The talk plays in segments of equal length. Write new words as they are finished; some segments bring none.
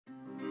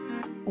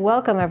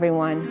Welcome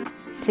everyone.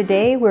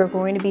 Today we're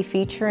going to be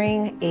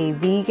featuring a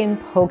vegan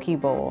poke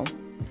bowl.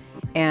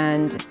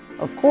 And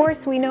of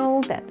course we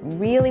know that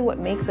really what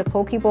makes a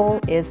poke bowl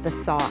is the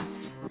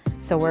sauce.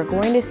 So we're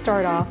going to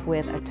start off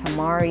with a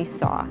tamari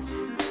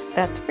sauce.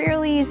 That's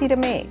fairly easy to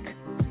make.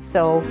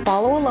 So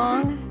follow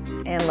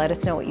along and let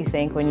us know what you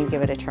think when you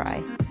give it a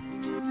try.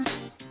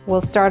 We'll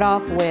start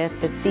off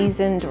with the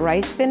seasoned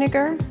rice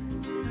vinegar.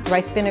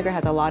 Rice vinegar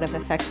has a lot of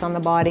effects on the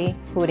body,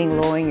 including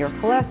lowering your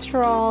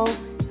cholesterol,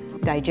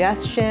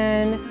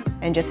 digestion,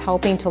 and just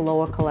helping to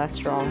lower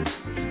cholesterol.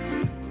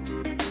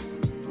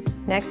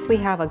 Next we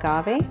have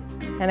agave,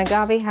 and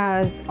agave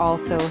has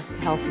also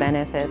health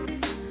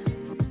benefits.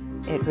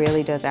 It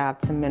really does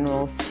add some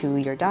minerals to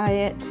your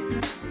diet.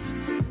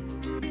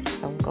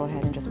 So we'll go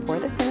ahead and just pour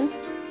this in.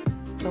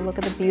 So look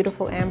at the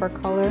beautiful amber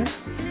color.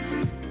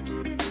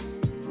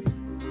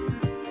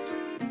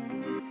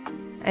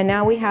 And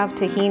now we have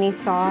tahini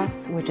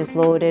sauce, which is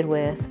loaded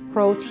with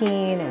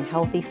protein and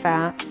healthy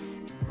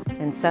fats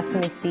and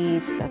sesame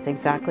seeds. That's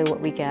exactly what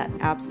we get.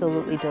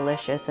 Absolutely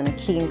delicious and a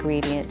key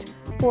ingredient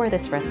for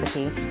this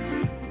recipe.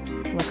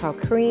 Look how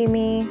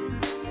creamy.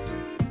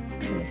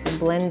 This will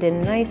blend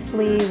in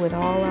nicely with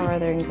all our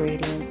other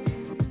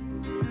ingredients.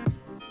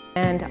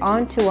 And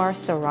on to our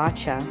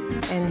sriracha.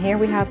 And here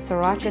we have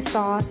sriracha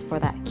sauce for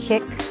that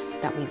kick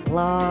that we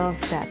love,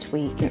 that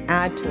we can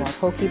add to our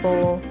poke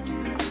bowl.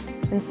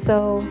 And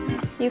so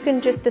you can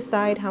just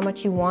decide how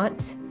much you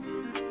want.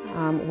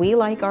 We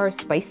like ours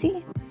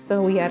spicy,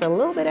 so we add a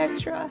little bit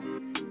extra.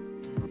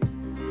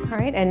 All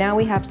right, and now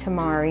we have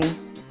tamari.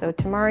 So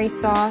tamari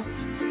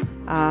sauce,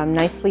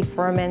 nicely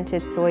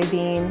fermented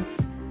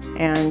soybeans,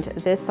 and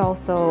this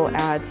also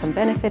adds some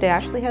benefit. It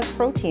actually has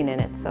protein in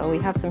it, so we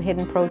have some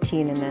hidden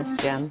protein in this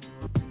gem.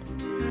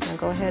 I'll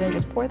go ahead and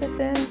just pour this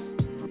in.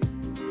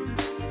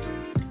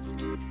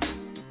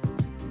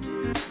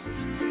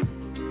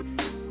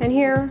 And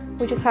here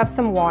we just have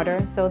some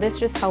water, so this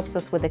just helps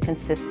us with the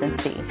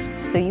consistency.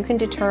 So you can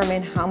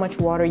determine how much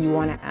water you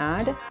want to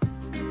add.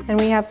 And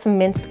we have some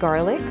minced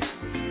garlic.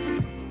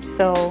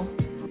 So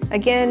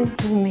again,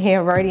 you may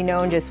have already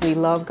known, just we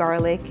love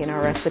garlic in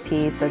our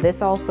recipes. So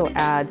this also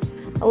adds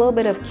a little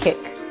bit of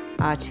kick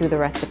to the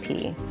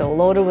recipe. So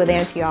loaded with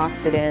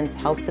antioxidants,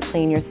 helps to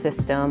clean your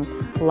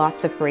system,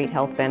 lots of great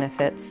health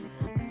benefits.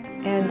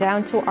 And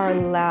down to our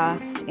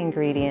last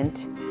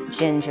ingredient,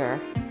 ginger.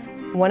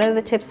 One of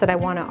the tips that I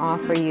want to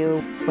offer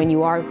you when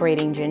you are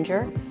grating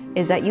ginger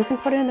is that you can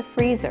put it in the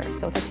freezer.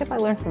 So it's a tip I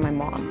learned from my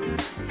mom.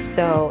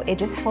 So it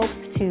just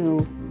helps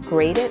to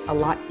grate it a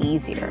lot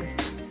easier.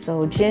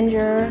 So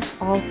ginger,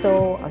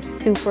 also a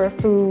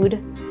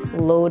superfood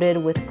loaded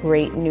with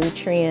great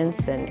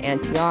nutrients and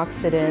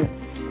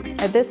antioxidants.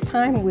 At this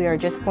time, we are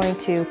just going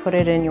to put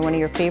it in one of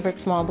your favorite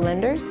small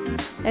blenders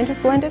and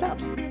just blend it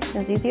up.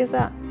 As easy as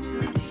that.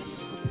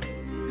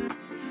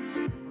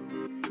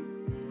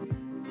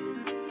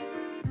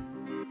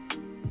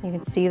 You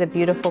can see the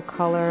beautiful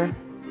color.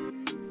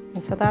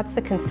 And so that's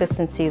the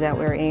consistency that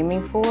we're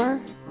aiming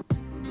for.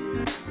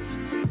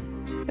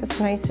 Just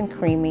nice and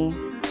creamy.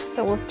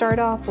 So we'll start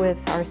off with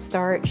our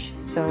starch.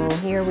 So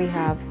here we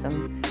have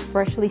some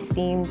freshly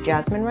steamed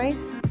jasmine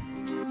rice.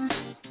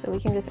 So we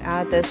can just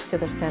add this to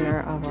the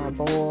center of our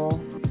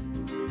bowl.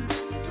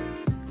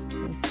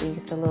 You can see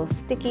it's a little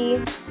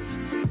sticky.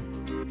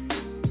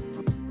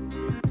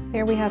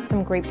 Here we have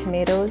some grape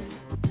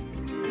tomatoes.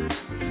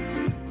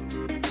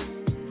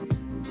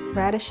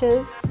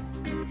 Radishes.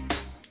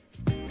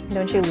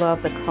 Don't you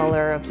love the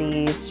color of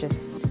these?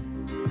 Just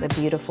the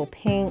beautiful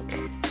pink.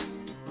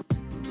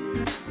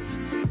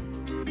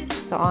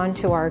 So on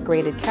to our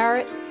grated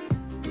carrots,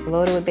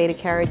 loaded with beta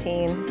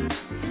carotene.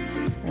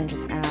 And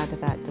just add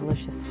that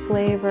delicious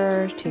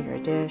flavor to your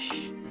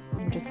dish.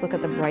 And just look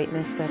at the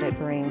brightness that it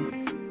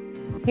brings.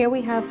 Here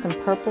we have some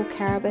purple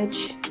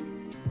cabbage.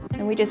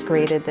 And we just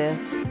grated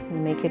this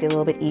and make it a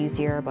little bit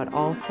easier, but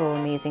also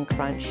amazing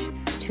crunch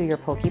to your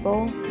poke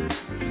bowl.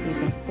 You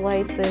can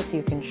slice this,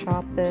 you can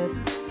chop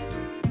this.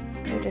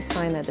 I just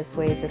find that this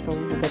way is just a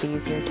little bit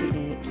easier to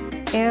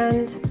eat.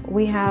 And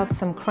we have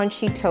some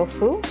crunchy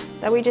tofu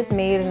that we just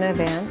made in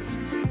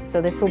advance.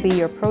 So this will be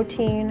your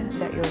protein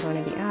that you're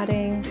going to be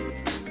adding.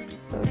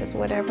 So just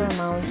whatever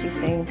amount you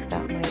think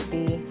that might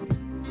be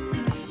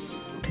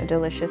a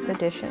delicious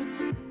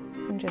addition.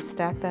 And just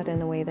stack that in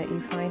the way that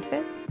you find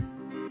fit.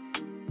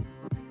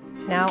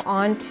 Now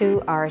on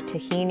to our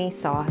tahini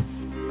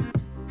sauce.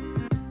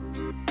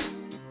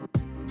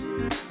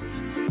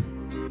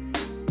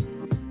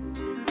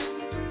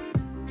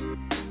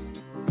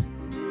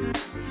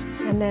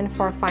 And then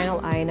for our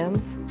final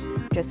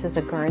item, just as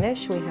a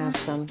garnish, we have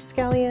some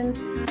scallion.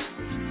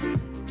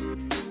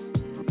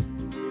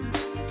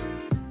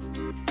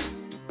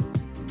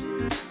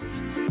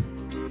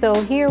 So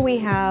here we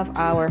have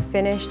our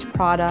finished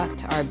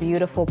product, our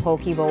beautiful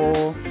poke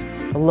bowl,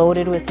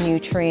 loaded with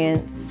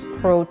nutrients,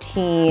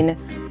 protein,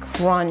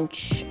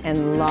 crunch,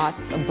 and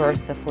lots of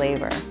bursts of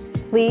flavor.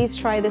 Please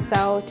try this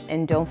out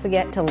and don't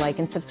forget to like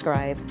and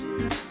subscribe.